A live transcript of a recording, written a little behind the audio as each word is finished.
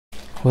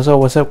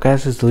What's up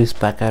guys, it's Luis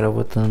back at it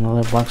with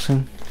another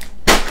unboxing.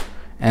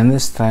 And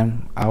this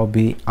time I'll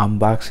be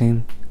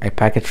unboxing a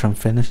package from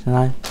Finish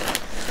Line.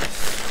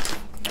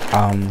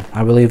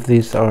 I believe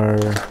these are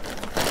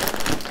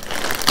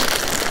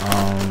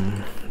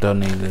don't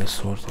need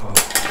this.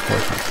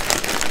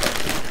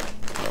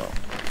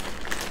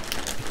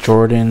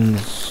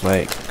 Jordan's,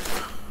 like,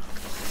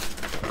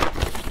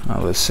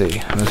 let's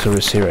see, there's a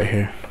receipt right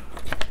here.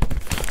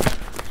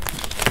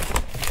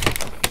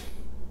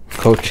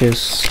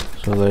 Coaches,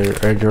 so they're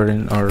Air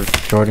Jordan or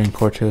Jordan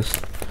coaches.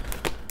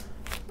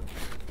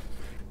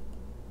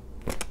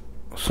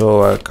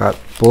 So I got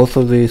both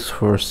of these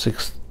for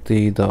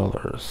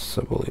 $60,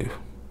 I believe.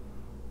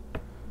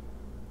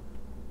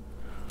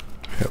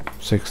 Yep,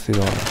 $60.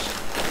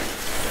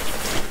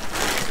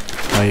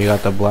 Now you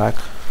got the black,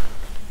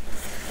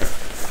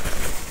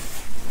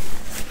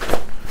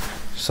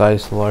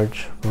 size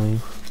large, I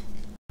believe.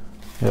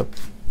 Yep.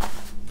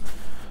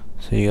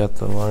 So you got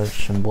the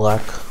large and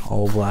black,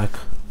 all black.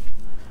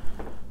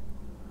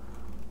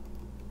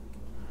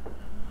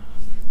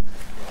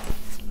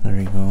 There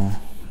you go.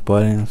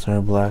 Buttons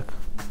are black.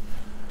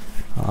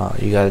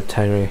 You got a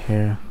tag right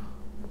here.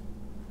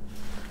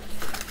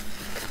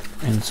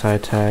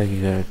 Inside tag,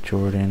 you got a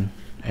Jordan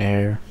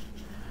Air.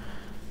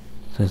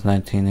 Says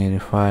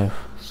 1985.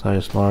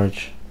 Size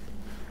large.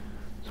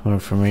 Some more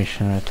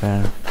information right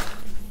there.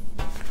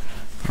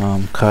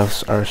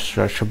 Cuffs are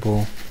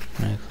stretchable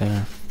right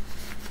there.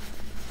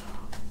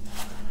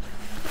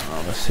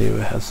 Let's see if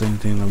it has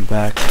anything in the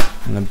back.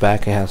 In the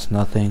back it has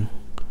nothing.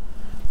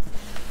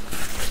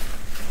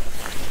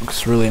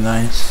 Looks really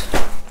nice.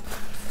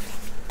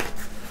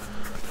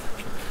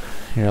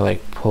 Here,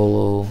 like,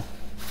 polo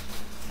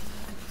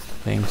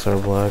things are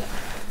black.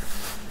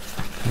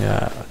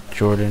 Yeah,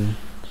 Jordan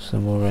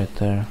symbol right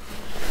there.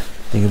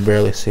 You can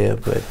barely see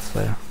it, but it's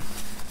there.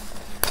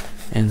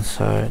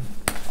 Inside,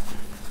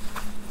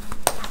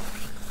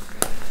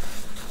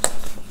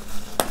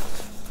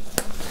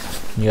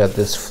 you got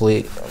this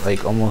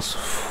like almost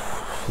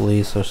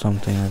fleece or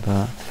something like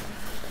that.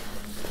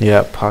 You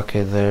got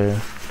pocket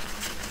there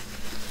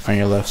on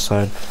your left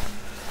side.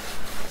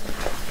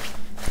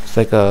 It's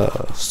like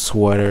a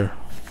sweater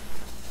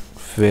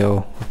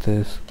feel with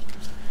this.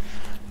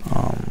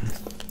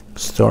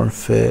 Storm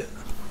fit.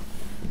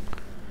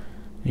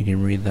 You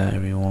can read that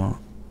if you want.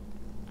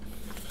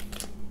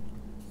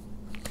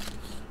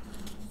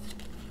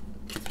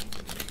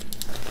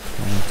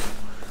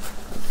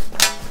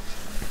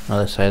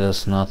 Other side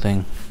does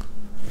nothing.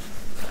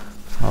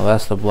 Oh,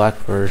 that's the black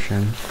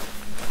version.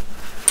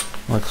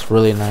 Looks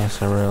really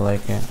nice. I really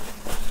like it.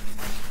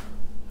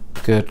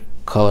 Good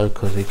color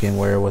because you can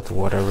wear it with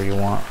whatever you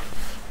want.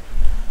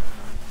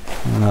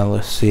 Now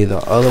let's see the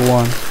other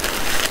one.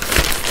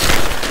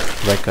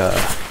 Like a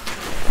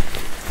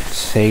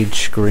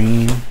sage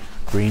green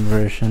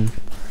version.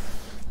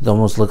 It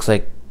almost looks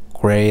like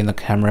gray in the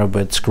camera,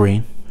 but it's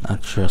green.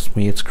 Trust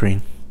me, it's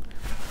green.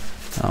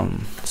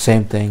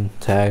 Same thing,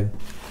 tag.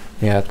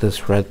 You got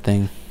this red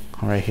thing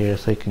right here,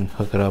 so you can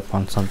hook it up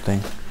on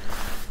something.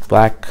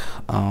 Black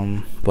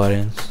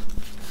buttons.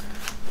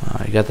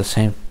 You got the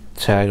same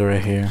tag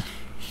right here.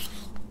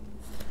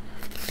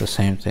 The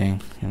same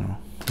thing, you know.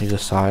 You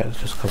just saw it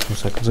just a couple of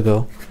seconds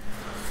ago.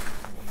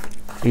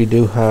 You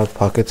do have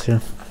pockets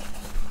here,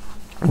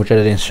 which I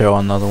didn't show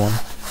on the other one,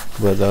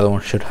 but the other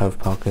one should have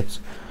pockets.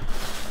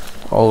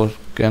 All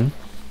again,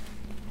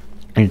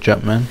 your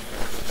Jumpman.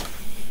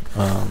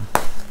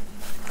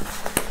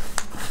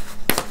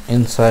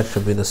 Inside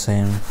should be the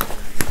same.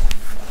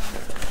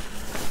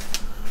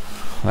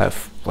 That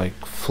like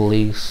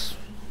fleece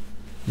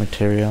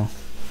material.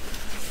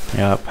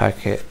 Yeah,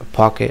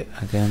 pocket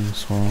again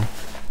as well.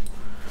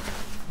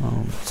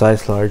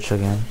 Size large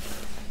again.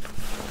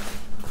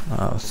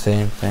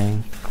 Same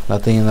thing.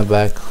 Nothing in the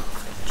back.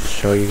 Just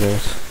show you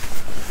guys.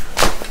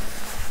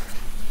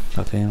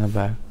 Nothing in the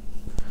back.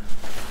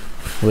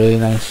 Really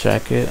nice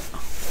jacket.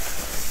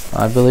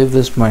 I believe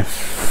this is my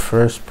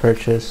first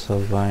purchase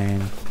of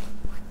buying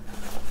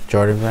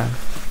Jordan brand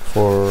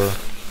for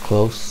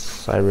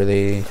clothes. I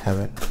really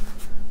haven't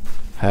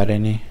had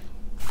any,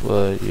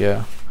 but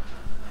yeah.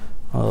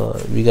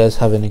 If you guys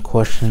have any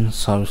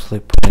questions, obviously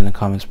put it in the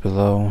comments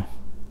below.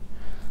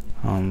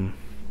 And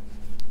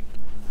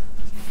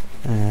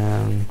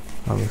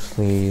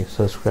obviously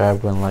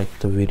subscribe and like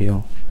the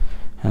video,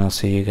 and I'll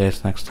see you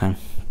guys next time.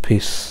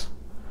 Peace.